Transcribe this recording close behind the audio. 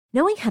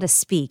Knowing how to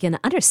speak and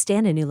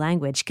understand a new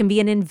language can be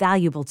an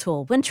invaluable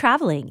tool when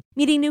traveling,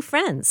 meeting new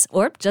friends,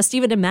 or just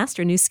even to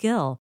master a new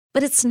skill.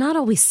 But it's not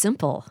always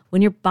simple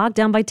when you're bogged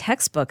down by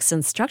textbooks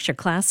and structured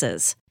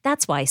classes.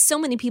 That's why so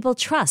many people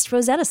trust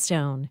Rosetta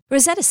Stone.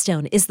 Rosetta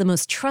Stone is the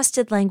most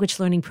trusted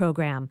language learning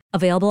program,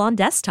 available on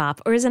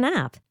desktop or as an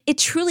app. It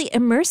truly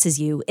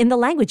immerses you in the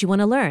language you want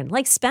to learn,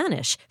 like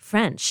Spanish,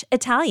 French,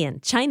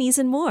 Italian, Chinese,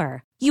 and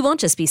more. You won't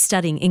just be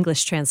studying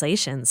English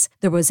translations.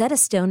 The Rosetta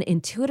Stone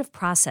intuitive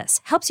process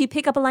helps you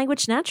pick up a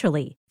language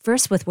naturally,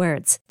 first with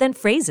words, then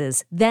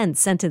phrases, then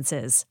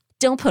sentences.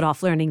 Don't put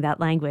off learning that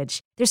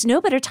language. There's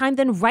no better time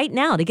than right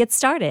now to get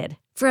started.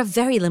 For a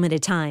very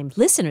limited time,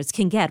 listeners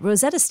can get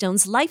Rosetta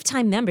Stone's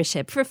lifetime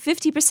membership for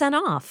 50%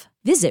 off.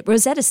 Visit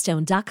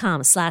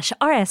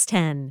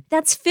rosettastone.com/rs10.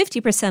 That's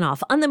 50%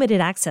 off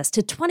unlimited access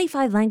to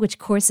 25 language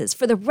courses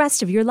for the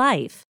rest of your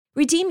life.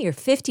 Redeem your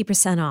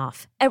 50%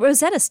 off at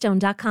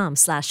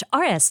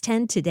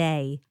rosettastone.com/rs10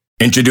 today.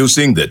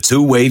 Introducing the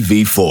Two-Way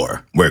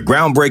V4, where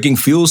groundbreaking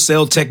fuel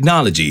cell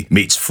technology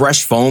meets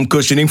fresh foam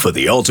cushioning for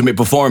the ultimate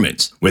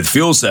performance. With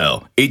fuel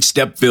cell, each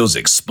step feels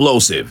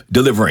explosive,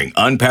 delivering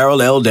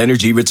unparalleled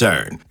energy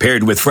return.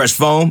 Paired with fresh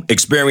foam,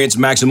 experience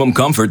maximum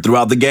comfort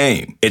throughout the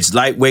game. Its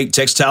lightweight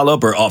textile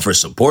upper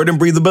offers support and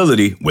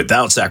breathability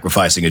without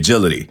sacrificing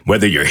agility.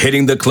 Whether you're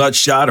hitting the clutch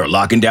shot or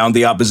locking down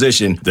the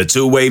opposition, the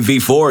Two-Way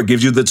V4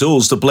 gives you the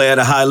tools to play at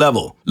a high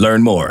level.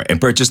 Learn more and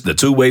purchase the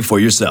Two-Way for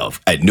yourself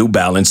at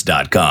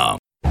newbalance.com.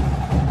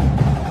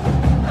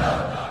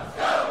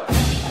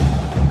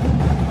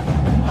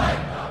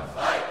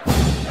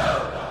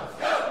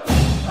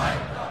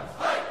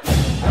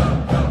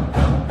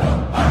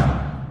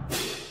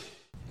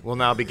 We'll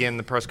now begin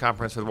the press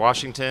conference with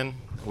Washington.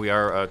 We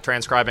are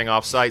transcribing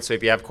off-site, so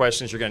if you have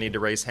questions, you're going to need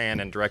to raise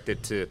hand and direct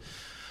it to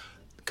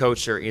the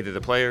coach or either the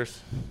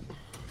players.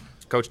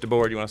 Coach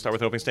DeBoer, do you want to start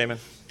with an opening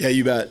statement? Yeah,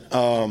 you bet.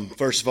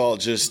 First of all,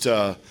 just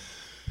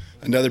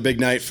another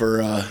big night for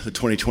the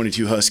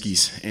 2022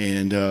 Huskies,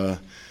 and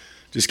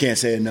just can't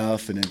say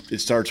enough. And it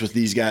starts with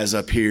these guys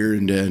up here,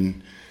 and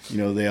then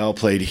they all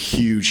played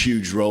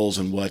huge roles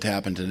in what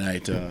happened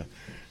tonight.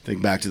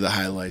 Think back to the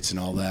highlights and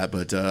all that,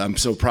 but I'm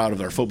so proud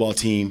of our football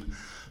team.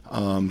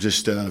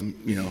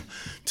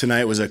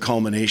 Tonight was a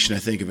culmination, I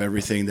think, of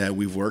everything that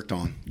we've worked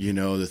on.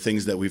 The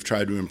things that we've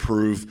tried to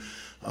improve.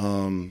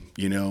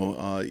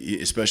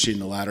 Especially in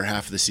the latter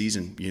half of the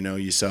season.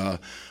 You saw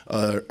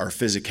our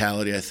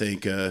physicality, I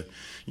think,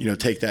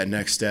 take that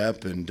next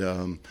step,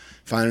 and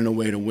finding a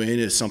way to win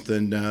is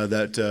something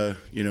that I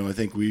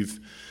think we've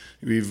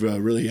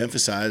really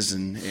emphasized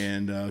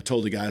and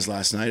told the guys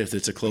last night, if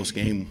it's a close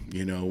game,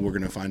 we're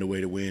going to find a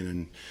way to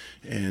win,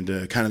 and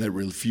kind of that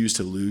refuse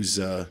to lose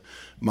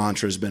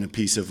mantra has been a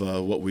piece of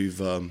what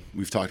we've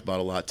talked about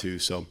a lot too.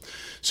 So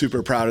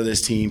super proud of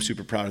this team,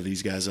 super proud of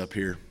these guys up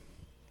here.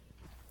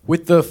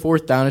 With the three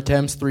fourth down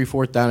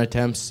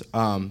attempts,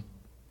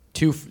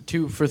 2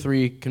 for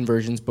 3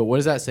 conversions, but what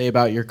does that say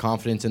about your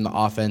confidence in the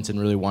offense and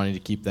really wanting to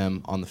keep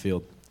them on the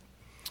field?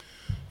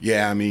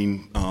 Yeah, I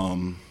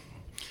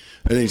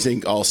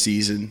think all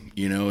season,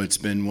 it's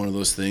been one of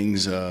those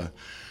things where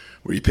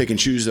you pick and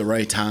choose the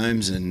right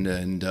times, and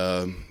you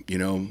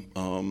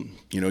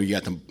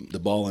got the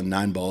ball in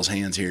 9 balls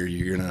hands here.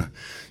 You're gonna,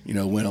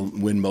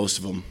 win most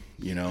of them,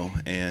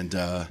 and.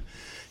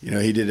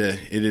 He did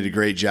a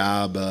great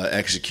job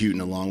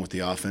executing along with the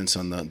offense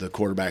on the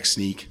quarterback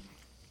sneak,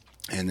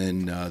 and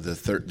then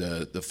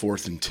the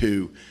 4th and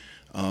 2,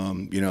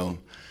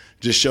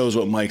 just shows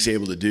what Mike's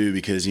able to do,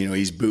 because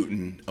he's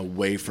booting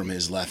away from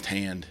his left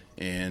hand,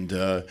 and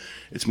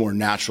it's more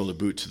natural to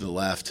boot to the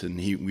left, and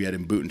we had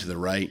him booting to the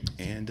right,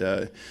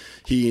 and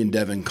he and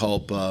Devin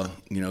Culp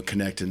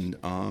connecting,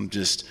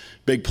 just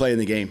big play in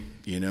the game.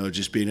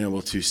 Just being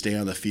able to stay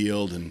on the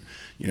field, and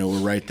we're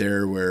right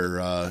there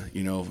where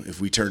if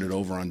we turn it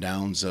over on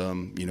downs,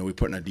 we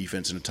put our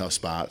defense in a tough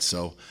spot.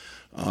 So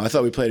I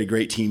thought we played a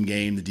great team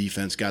game. The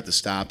defense got the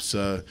stops,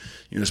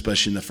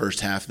 especially in the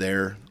first half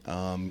there.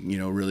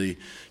 Really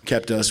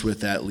kept us with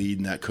that lead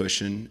and that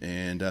cushion.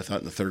 And I thought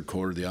in the third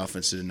quarter the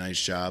offense did a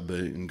nice job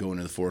in going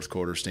into the fourth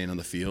quarter, staying on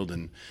the field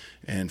and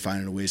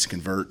finding ways to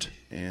convert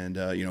and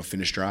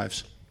finish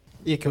drives.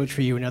 Yeah, Coach,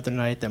 for you, another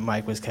night that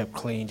Mike was kept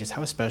clean. Just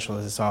how special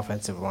is this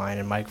offensive line?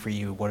 And Mike, for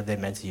you, what have they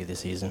meant to you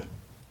this season?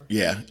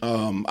 Yeah,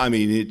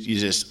 it's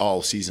just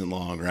all season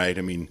long, right?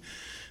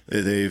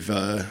 They've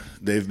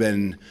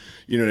been,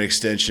 an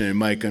extension, and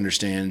Mike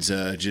understands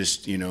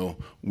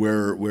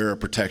where a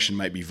protection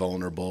might be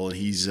vulnerable, and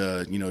he's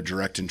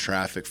directing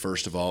traffic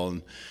first of all,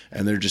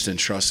 and they're just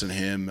entrusting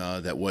him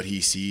that what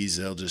he sees,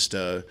 they'll just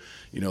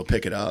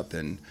pick it up,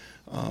 and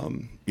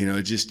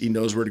he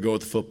knows where to go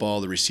with the football.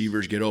 The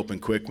receivers get open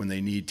quick when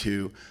they need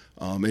to.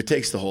 It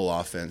takes the whole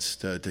offense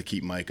to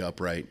keep Mike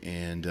upright,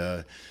 and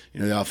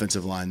the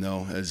offensive line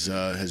though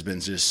has been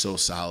just so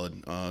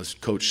solid.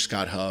 Coach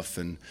Scott Huff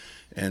and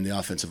the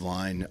offensive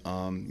line,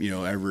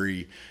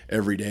 every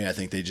day I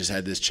think they just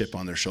had this chip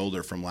on their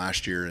shoulder from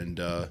last year, and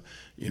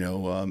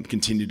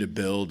continue to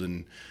build,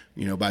 and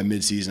by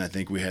midseason, I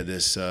think we had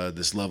this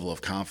level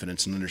of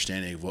confidence and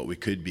understanding of what we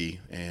could be,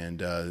 and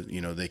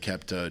they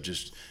kept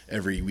just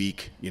every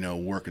week,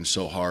 working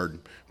so hard,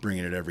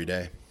 bringing it every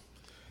day.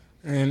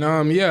 And,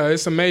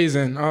 it's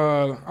amazing.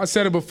 I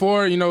said it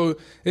before,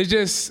 it's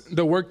just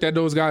the work that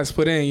those guys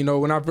put in.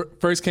 When I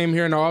first came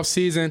here in the off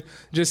season,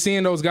 just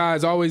seeing those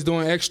guys always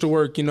doing extra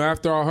work,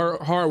 after our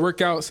hard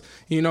workouts,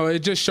 it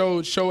just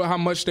showed how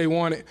much they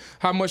wanted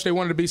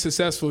to be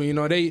successful.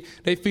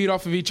 They feed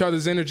off of each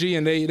other's energy,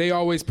 and they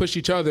always push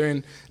each other.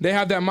 And they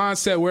have that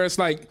mindset where it's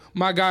like,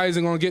 my guy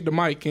isn't going to get the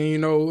mic.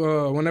 And,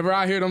 whenever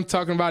I hear them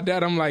talking about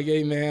that, I'm like,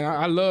 hey, man,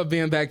 I love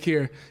being back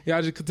here.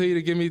 Y'all just continue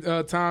to give me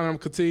time. I'm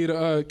continue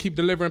to keep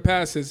delivering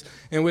passes.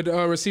 And with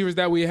the receivers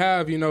that we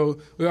have,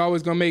 we're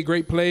always going to make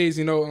great plays.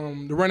 The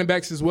running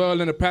backs as well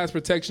and the pass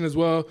protection as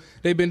well.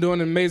 They've been doing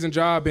an amazing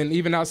job. And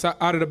even out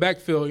of the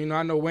backfield,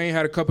 I know Wayne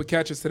had a couple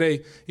catches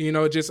today,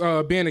 just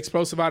being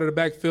explosive out of the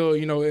backfield,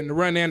 in the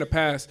run and the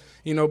pass.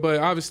 But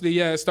obviously,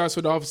 it starts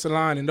with the offensive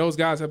line. And those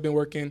guys have been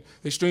working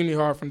extremely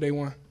hard from day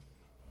one.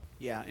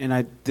 Yeah,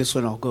 and this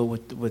one I'll go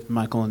with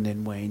Michael and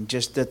then Wayne.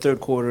 Just the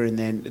third quarter and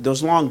then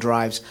those long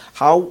drives.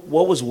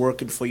 What was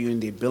working for you in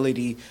the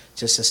ability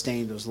to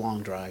sustain those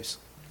long drives?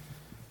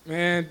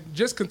 Man,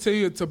 just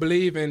continue to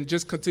believe and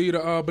just continue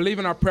to believe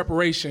in our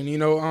preparation.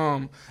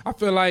 I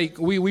feel like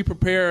we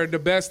prepare the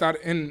best out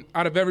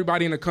of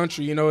everybody in the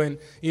country. And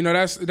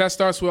that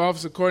starts with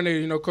offensive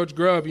coordinator, Coach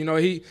Grubb.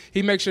 He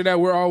makes sure that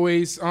we're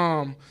always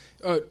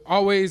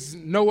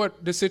know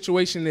what the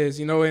situation is,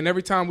 and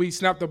every time we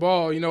snap the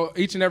ball,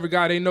 each and every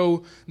guy, they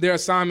know their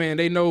assignment and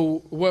they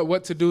know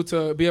what to do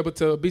to be able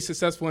to be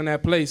successful in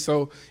that place.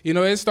 So,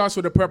 it starts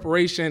with the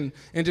preparation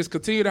and just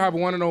continue to have a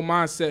 1-0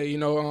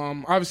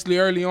 mindset. Obviously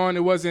early on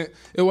it wasn't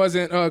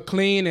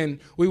clean,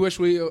 and we wish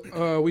we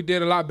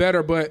did a lot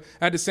better, but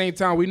at the same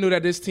time we knew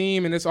that this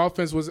team and this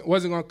offense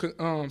wasn't going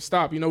to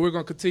stop. We're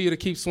going to continue to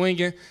keep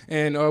swinging,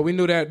 and we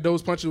knew that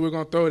those punches we're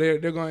going to throw,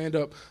 they're going to end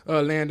up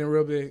landing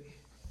real big.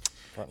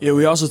 Yeah,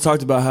 we also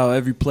talked about how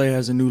every play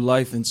has a new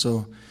life, and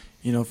so,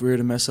 if we were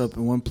to mess up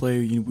in one play,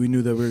 we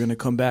knew that we were going to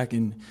come back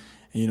and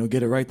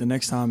get it right the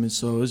next time. And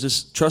so it was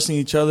just trusting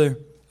each other,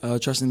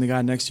 trusting the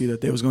guy next to you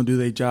that they was going to do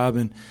their job,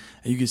 and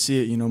you could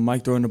see it.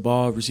 Mike throwing the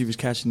ball, receivers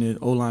catching it,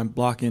 O-line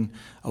blocking.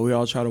 We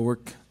all try to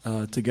work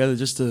together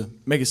just to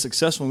make it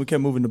successful. And we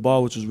kept moving the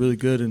ball, which was really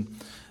good. And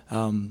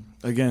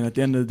again, at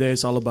the end of the day,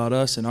 it's all about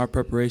us and our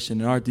preparation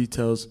and our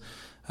details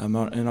and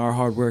our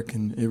hard work,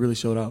 and it really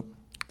showed out.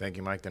 Thank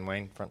you, Mike. Then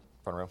Wayne, front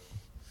row.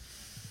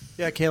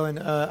 Yeah,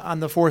 Kalen, on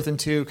the 4th and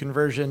 2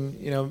 conversion,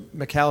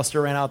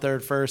 McAllister ran out there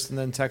at first, and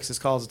then Texas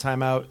calls a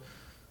timeout.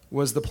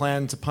 Was the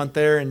plan to punt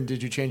there, and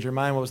did you change your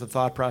mind? What was the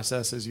thought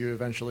process as you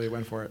eventually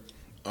went for it?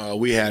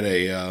 We had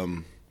a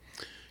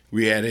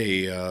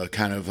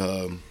kind of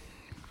I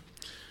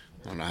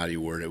don't know how do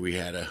you word it. We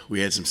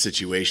had some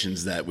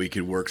situations that we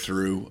could work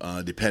through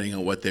depending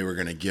on what they were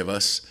going to give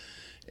us.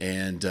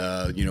 And,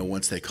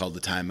 once they called the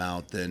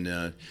timeout, then,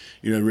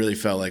 it really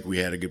felt like we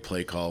had a good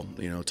play call,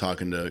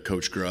 talking to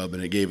Coach Grubb,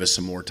 and it gave us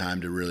some more time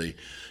to really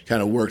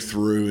kind of work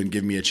through and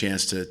give me a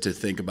chance to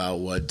think about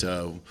what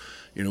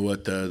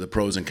the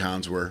pros and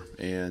cons were.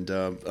 And,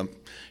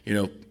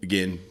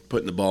 again,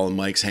 putting the ball in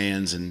Mike's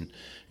hands, and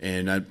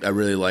I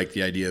really liked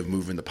the idea of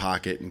moving the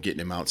pocket and getting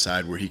him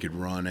outside where he could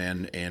run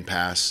and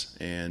pass.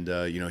 And,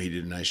 he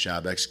did a nice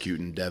job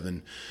executing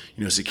Devin,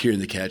 securing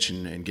the catch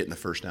and getting the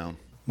first down.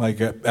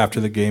 Mike, after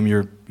the game,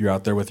 you're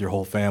out there with your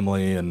whole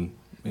family, and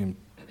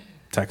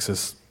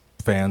Texas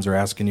fans are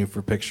asking you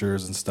for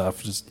pictures and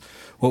stuff. Just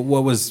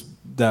what was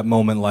that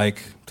moment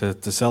like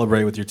to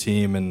celebrate with your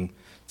team and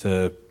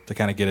to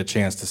kind of get a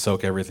chance to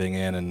soak everything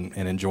in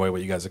and enjoy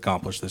what you guys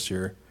accomplished this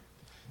year?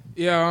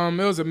 Yeah, it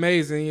was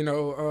amazing.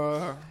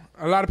 A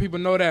lot of people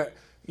know that.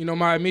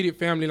 My immediate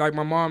family, like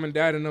my mom and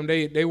dad and them,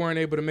 they weren't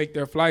able to make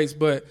their flights,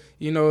 but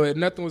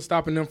nothing was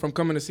stopping them from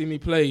coming to see me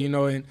play.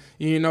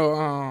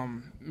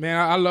 Man,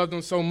 I love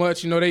them so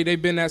much. They've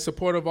been that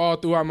supportive all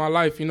throughout my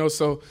life.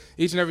 So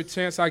each and every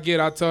chance I get,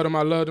 I tell them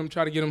I love them,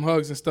 try to get them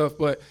hugs and stuff.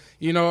 But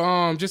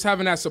just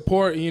having that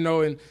support,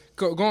 and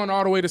going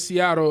all the way to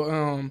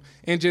Seattle,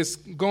 and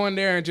just going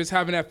there and just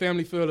having that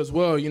family feel as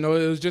well.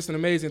 It was just an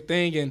amazing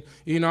thing,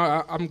 and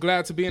I'm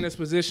glad to be in this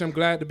position. I'm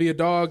glad to be a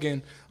dog,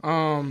 and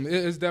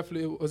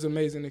it was an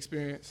amazing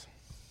experience.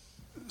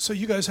 So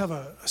you guys have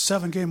a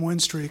 7-game win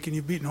streak, and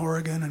you've beaten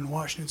Oregon and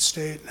Washington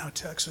State, now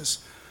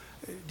Texas.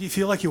 Do you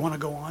feel like you want to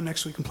go on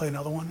next week and play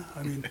another one?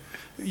 I mean,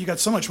 you got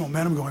so much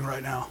momentum going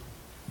right now.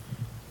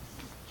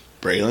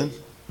 Braylon,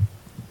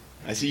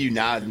 I see you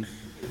nodding.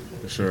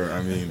 For sure.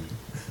 I mean,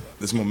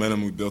 this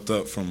momentum we built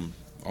up from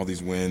all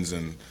these wins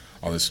and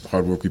all this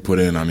hard work we put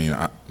in, I mean,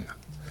 I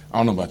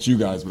don't know about you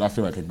guys, but I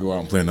feel like I could go out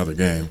and play another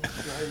game.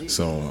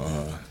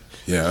 So,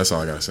 that's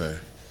all I got to say.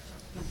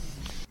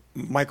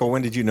 Michael,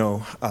 when did you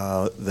know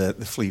that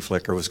the flea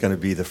flicker was going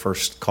to be the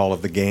first call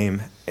of the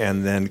game?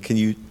 And then can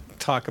you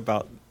talk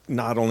about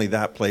not only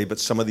that play, but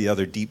some of the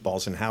other deep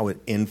balls and how it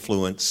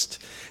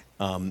influenced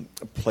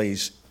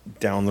plays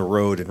down the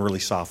road and really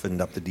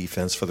softened up the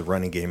defense for the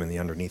running game and the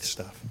underneath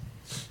stuff?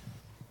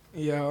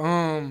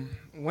 Yeah,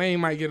 Wayne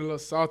might get a little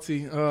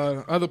salty.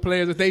 Other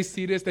players, if they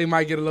see this, they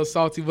might get a little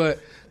salty. But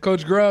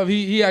Coach Grubb,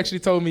 he actually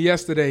told me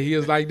yesterday, he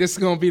was like, this is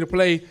going to be the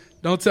play.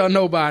 Don't tell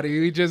nobody.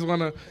 We just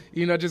want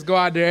to, just go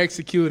out there,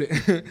 execute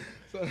it.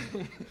 So,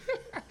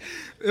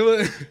 it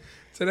was,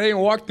 today in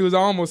walkthroughs, I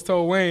almost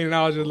told Wayne, and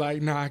I was just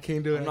like, nah, I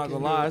can't do it. I'm not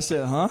going to lie. I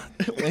said, huh?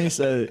 Wayne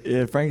said,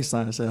 yeah,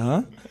 Frankenstein. I said,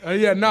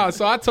 huh?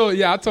 So I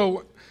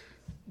told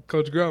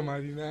Coach Grubb,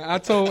 I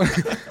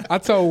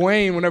told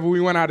Wayne whenever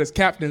we went out as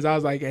captains, I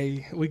was like,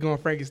 hey, we going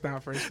Frankenstein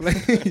first play.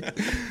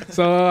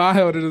 So I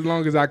held it as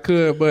long as I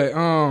could. But,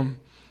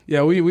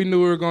 we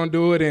knew we were going to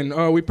do it,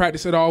 and we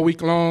practiced it all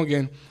week long,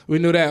 and we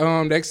knew that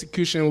the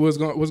execution was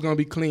going to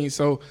be clean.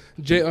 So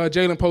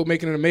Jalen Pope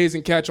making an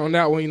amazing catch on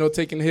that one,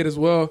 taking the hit as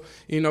well.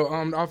 The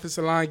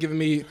offensive line giving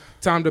me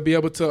time to be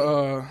able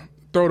to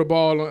throw the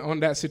ball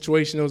on that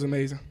situation. It was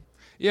amazing.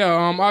 Yeah,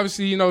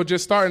 obviously,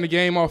 just starting the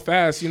game off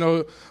fast,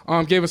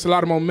 gave us a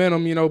lot of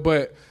momentum,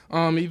 but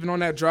even on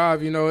that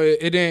drive, it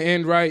didn't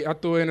end right. I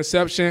threw an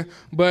interception,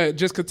 but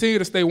just continue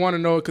to stay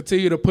 1-0,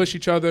 continue to push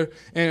each other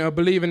and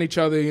believe in each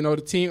other. The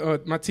team,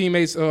 my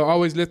teammates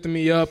always lifting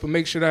me up and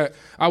make sure that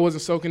I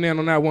wasn't soaking in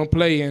on that one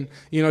play, and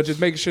just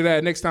making sure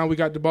that next time we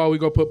got the ball, we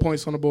go put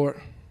points on the board.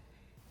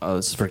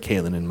 This is for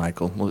Kalen and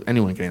Michael. Well,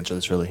 anyone can answer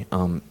this, really.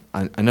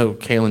 I know,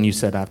 Kalen, you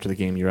said after the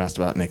game, you were asked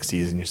about next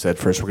season. You said,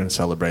 first we're going to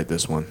celebrate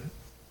this one.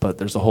 But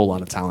there's a whole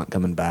lot of talent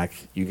coming back.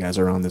 You guys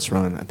are on this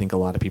run. I think a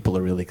lot of people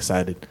are really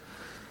excited.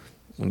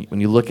 When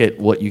you look at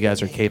what you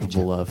guys are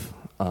capable of,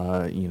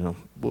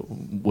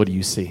 what do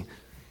you see?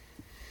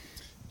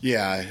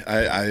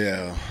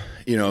 Yeah,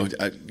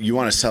 you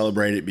want to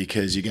celebrate it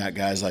because you got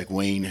guys like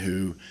Wayne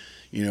who,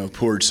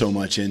 poured so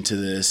much into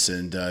this,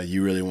 and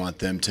you really want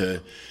them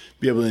to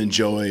be able to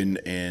enjoy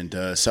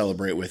and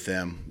celebrate with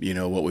them,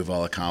 what we've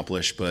all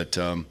accomplished. But,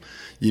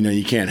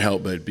 you can't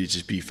help but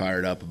just be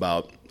fired up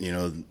about,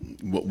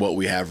 what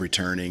we have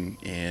returning.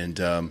 And,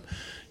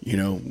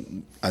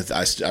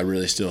 I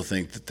really still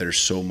think that there's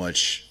so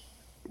much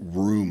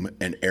room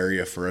and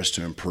area for us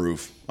to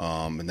improve.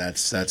 And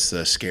that's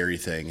the scary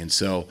thing. And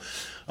so,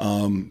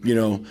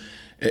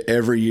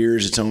 every year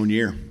is its own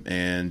year.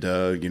 And,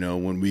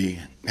 when we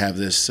have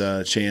this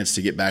chance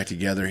to get back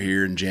together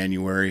here in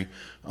January,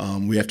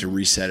 we have to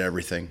reset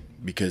everything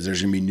because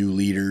there's going to be new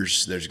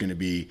leaders. There's going to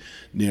be,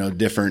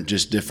 different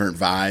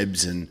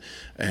vibes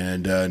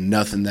and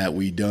nothing that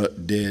we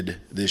did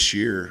this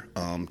year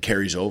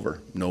carries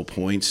over. No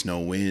points, no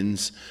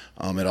wins.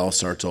 It all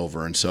starts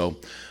over. And so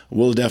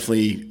we'll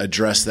definitely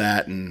address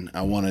that. And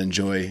I want to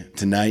enjoy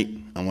tonight.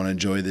 I want to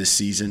enjoy this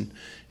season.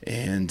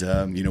 And,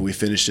 we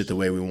finished it the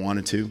way we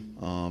wanted to.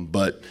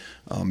 But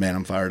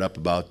I'm fired up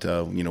about,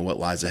 what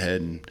lies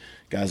ahead. And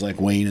guys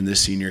like Wayne in this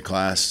senior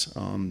class,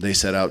 they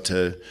set out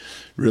to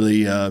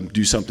really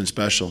do something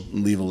special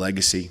and leave a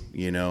legacy,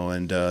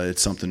 and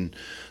it's something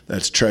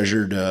that's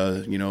treasured,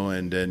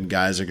 and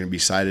guys are going to be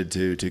excited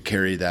to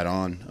carry that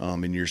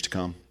on in years to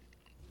come.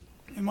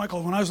 And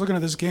Michael, when I was looking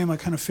at this game, I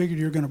kind of figured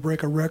you were going to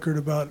break a record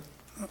about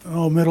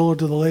middle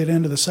to the late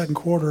end of the second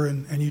quarter,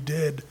 and you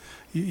did.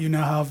 You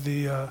now have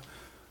the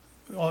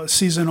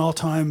season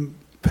all-time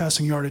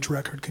passing yardage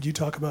record. Could you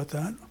talk about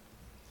that?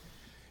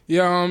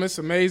 Yeah, it's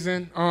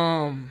amazing.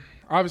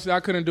 Obviously, I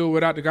couldn't do it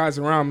without the guys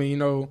around me,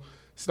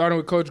 starting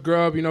with Coach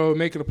Grubb,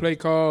 making the play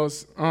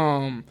calls,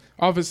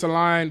 offensive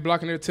line,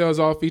 blocking their tails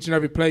off each and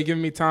every play,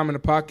 giving me time in the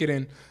pocket.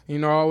 And,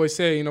 I always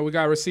say, we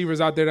got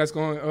receivers out there that's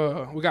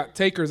going we got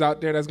takers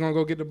out there that's going to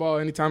go get the ball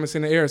anytime it's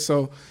in the air.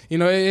 So,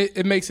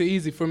 it makes it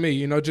easy for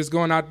me, just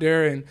going out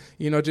there and,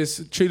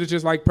 just treat it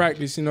just like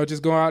practice,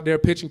 just go out there,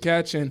 pitch and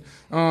catch, and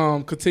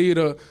continue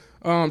to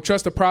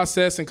trust the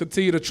process and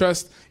continue to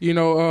trust,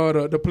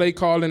 the play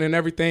calling and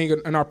everything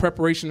and our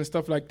preparation and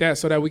stuff like that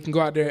so that we can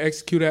go out there and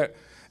execute that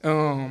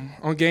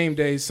on game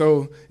days.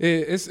 So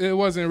it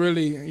wasn't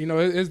really,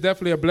 it's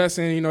definitely a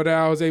blessing, that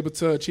I was able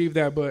to achieve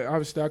that, but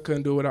obviously I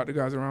couldn't do it without the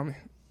guys around me.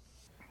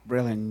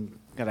 Braylon,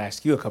 got to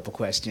ask you a couple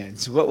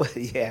questions. What was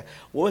the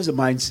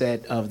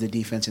mindset of the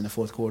defense in the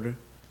fourth quarter?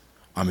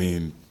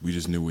 We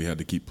just knew we had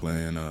to keep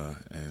playing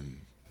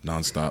and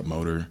nonstop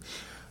motor.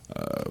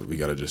 We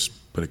got to just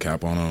put a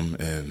cap on them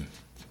and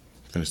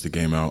finish the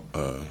game out.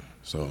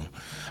 So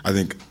I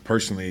think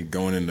personally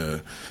going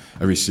into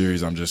every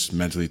series, I'm just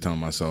mentally telling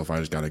myself I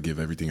just got to give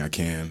everything I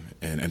can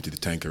and empty the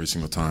tank every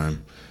single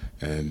time.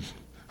 And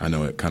I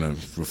know it kind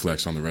of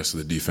reflects on the rest of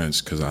the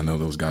defense because I know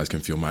those guys can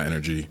feel my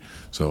energy.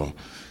 So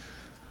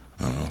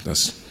I don't know.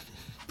 That's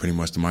pretty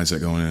much the mindset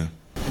going in.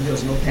 And there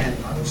was no panic,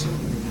 obviously.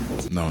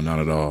 No, not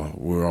at all.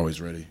 We're always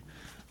ready.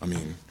 Me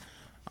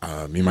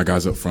and my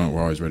guys up front,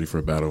 we're always ready for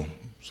a battle.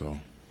 So.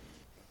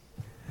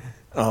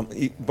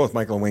 Both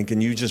Michael and Wayne,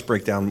 can you just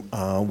break down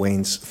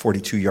Wayne's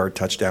 42-yard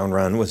touchdown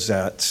run? Was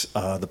that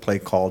the play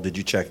call? Did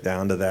you check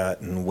down to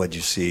that, and what did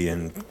you see?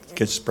 And can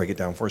you just break it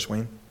down for us,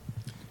 Wayne?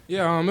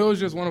 Yeah, it was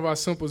just one of our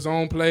simple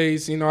zone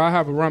plays. I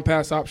have a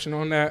run-pass option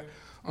on that.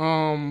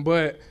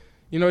 But,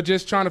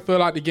 just trying to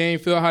fill out the game,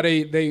 feel how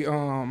they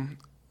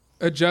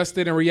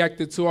adjusted and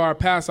reacted to our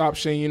pass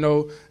option. You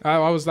know,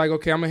 I was like,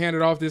 okay, I'm going to hand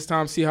it off this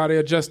time, see how they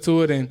adjust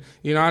to it. And,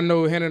 you know, I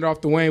know handing it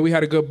off to Wayne, we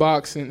had a good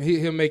box, and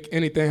he'll make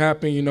anything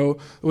happen, you know,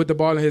 with the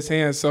ball in his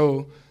hands.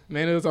 So,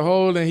 man, it was a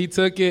hold, and he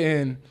took it,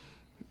 and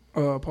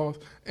pause.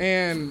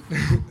 And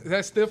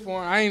that stiff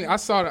arm, I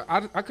saw it.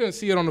 I couldn't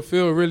see it on the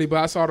field, really,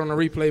 but I saw it on the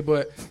replay.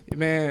 But,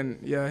 man,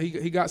 yeah,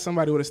 he got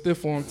somebody with a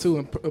stiff arm, too,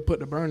 and put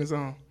the burners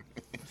on.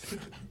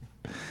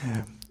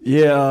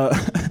 Yeah,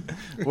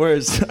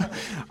 whereas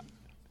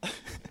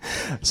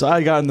so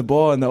I got in the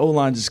ball and the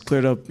O-line just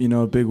cleared up, you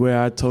know, a big way.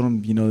 I told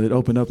him, you know, it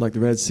opened up like the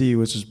Red Sea,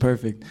 which was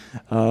perfect.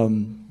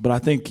 But I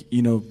think,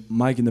 you know,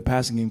 Mike in the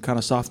passing game kind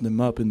of softened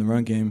him up in the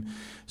run game.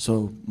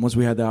 So once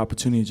we had the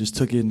opportunity, just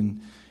took it,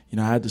 and, you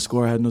know, I had to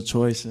score. I had no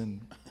choice,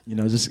 and, you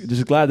know,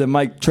 just glad that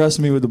Mike trusts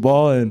me with the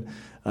ball, and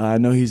I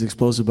know he's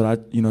explosive, but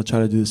I, you know, try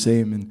to do the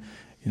same, and,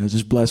 you know,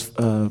 just blessed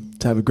to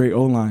have a great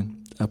O-line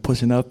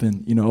pushing up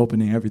and, you know,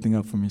 opening everything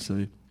up for me.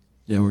 So,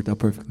 yeah, it worked out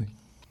perfectly.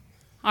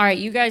 All right,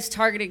 you guys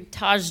targeted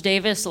Taj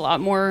Davis a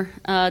lot more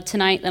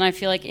tonight than I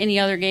feel like any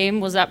other game.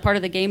 Was that part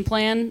of the game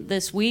plan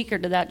this week, or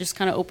did that just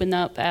kind of open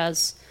up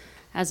as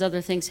other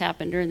things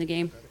happened during the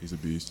game? He's a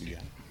beast. Yeah.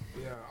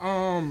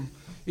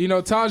 You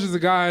know, Taj is a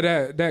guy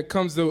that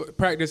comes to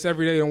practice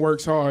every day and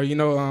works hard. You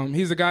know,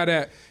 he's a guy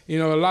that, you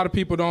know, a lot of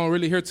people don't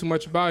really hear too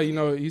much about. You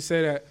know, you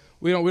say that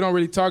we don't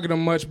really target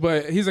him much,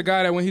 but he's a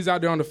guy that when he's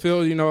out there on the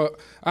field, you know,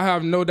 I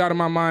have no doubt in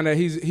my mind that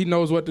he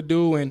knows what to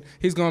do, and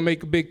he's gonna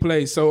make a big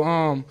play. So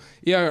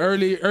yeah,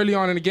 early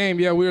on in the game,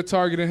 yeah, we were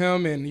targeting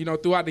him, and, you know,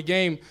 throughout the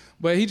game.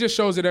 But he just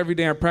shows it every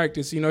day in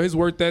practice. You know, his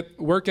work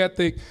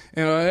ethic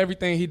and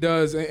everything he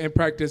does in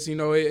practice, you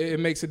know, it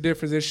makes a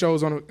difference. It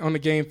shows on the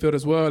game field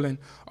as well. And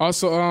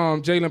also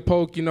Jalen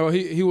Polk, you know,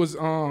 he was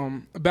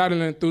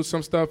battling through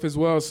some stuff as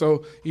well.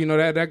 So, you know,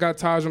 that got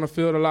Taj on the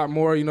field a lot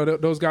more. You know,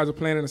 those guys are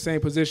playing in the same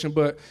position.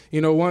 But,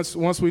 you know,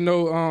 once we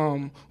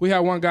know we had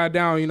one guy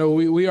down, you know,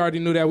 we already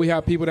knew that we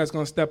have people that's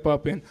going to step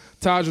up. And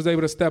Taj was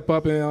able to step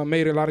up and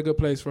made a lot of good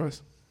plays for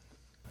us.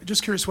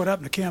 Just curious what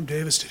happened to Cam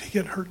Davis. Did he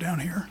get hurt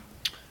down here?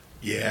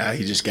 Yeah,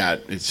 he just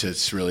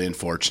it's really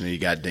unfortunate. He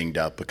got dinged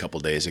up a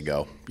couple days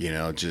ago. You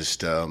know,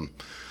 just, you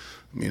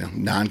know,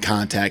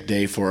 non-contact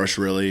day for us,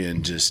 really.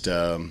 And just,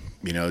 you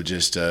know,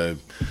 just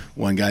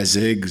one guy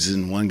zigs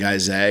and one guy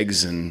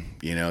zags, and,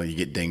 you know, you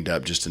get dinged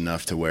up just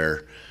enough to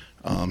where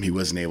he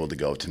wasn't able to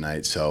go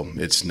tonight. So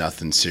it's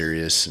nothing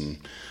serious, and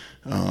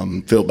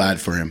feel bad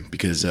for him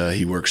because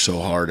he works so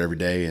hard every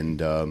day,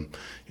 and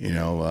you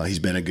know, he's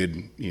been a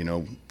good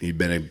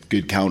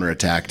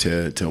counterattack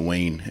to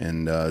Wayne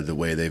and the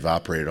way they've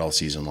operated all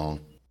season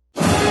long.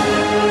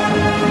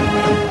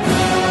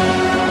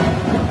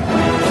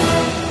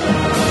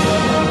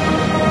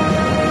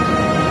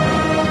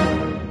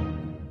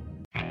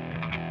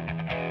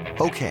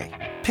 Okay,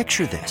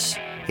 picture this.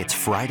 It's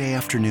Friday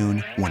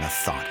afternoon when a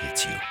thought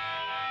hits you.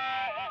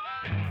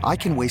 I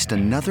can waste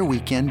another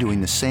weekend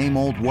doing the same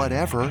old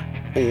whatever,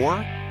 or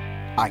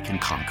I can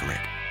conquer it.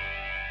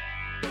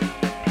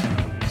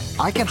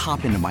 I can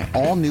hop into my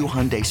all-new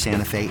Hyundai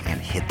Santa Fe and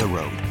hit the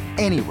road.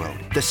 Any road.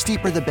 The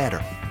steeper, the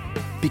better.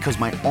 Because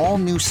my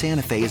all-new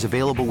Santa Fe is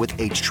available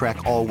with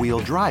H-Track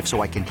all-wheel drive,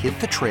 so I can hit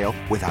the trail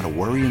without a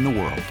worry in the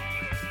world.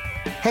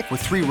 Heck, with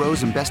 3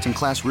 rows and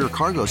best-in-class rear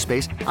cargo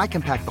space, I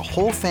can pack the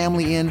whole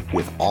family in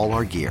with all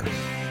our gear.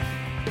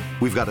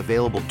 We've got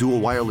available dual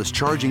wireless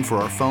charging for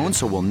our phones,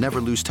 so we'll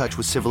never lose touch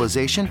with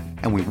civilization,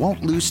 and we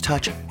won't lose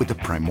touch with the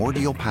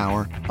primordial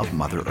power of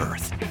Mother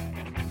Earth.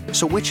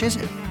 So which is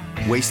it?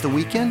 Waste the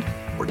weekend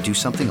or do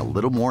something a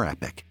little more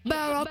epic?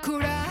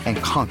 And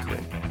conquer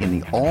it in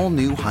the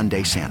all-new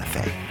Hyundai Santa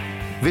Fe.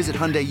 Visit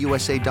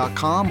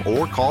HyundaiUSA.com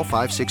or call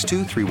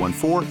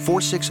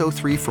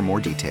 562-314-4603 for more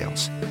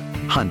details.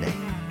 Hyundai,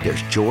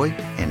 there's joy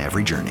in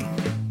every journey.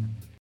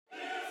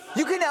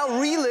 You can now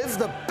relive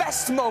the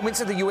best moments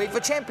of the UEFA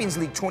Champions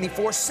League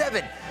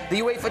 24/7. The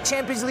UEFA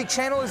Champions League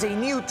channel is a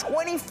new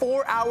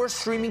 24-hour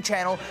streaming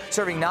channel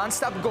serving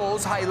non-stop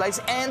goals, highlights,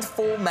 and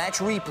full match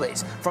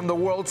replays from the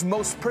world's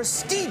most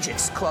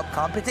prestigious club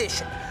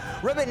competition.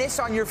 Reminisce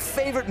on your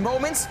favorite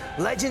moments,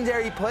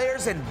 legendary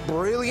players, and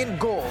brilliant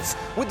goals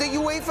with the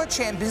UEFA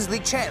Champions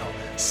League channel,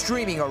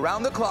 streaming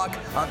around the clock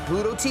on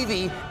Pluto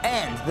TV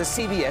and the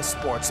CBS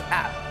Sports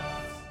app.